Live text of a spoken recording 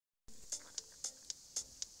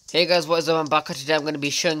Hey guys, what is up? I'm back. Today I'm going to be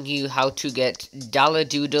showing you how to get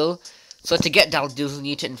Dalladoodle. So to get Dalladoodle, you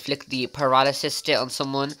need to inflict the paralysis state on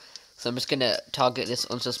someone. So I'm just going to target this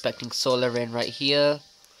unsuspecting solar rain right here.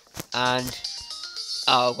 And,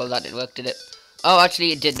 oh, well that didn't work, did it? Oh,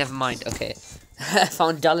 actually it did, never mind. Okay. I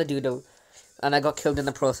found Dalladoodle. And I got killed in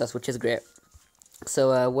the process, which is great.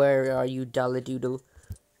 So, where are you, Dalladoodle?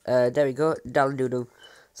 There we go, Dalladoodle.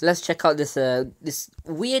 So let's check out this, this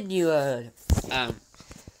weird new,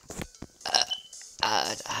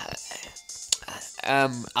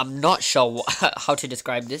 I'm not sure how to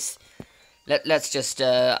describe this. Let's just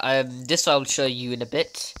this I'll show you in a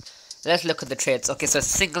bit. Let's look at the traits. Okay, so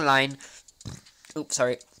single line. Oops,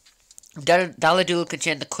 sorry. Dalladoodle can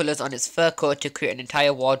change the colors on its fur coat to create an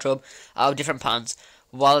entire wardrobe out of different patterns.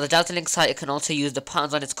 While the dazzling sight, it can also use the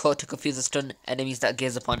patterns on its coat to confuse and stun enemies that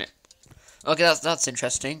gaze upon it. Okay, that's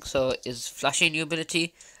interesting. So, is flashing a new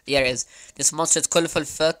ability? Yeah, it is. This monster's colorful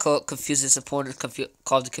fur coat confuses opponents,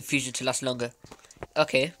 causing confusion to last longer.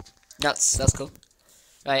 Okay, that's cool.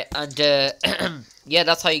 Right, and yeah,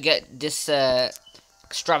 that's how you get this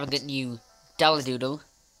extravagant new Dalladoodle.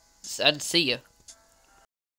 And see ya.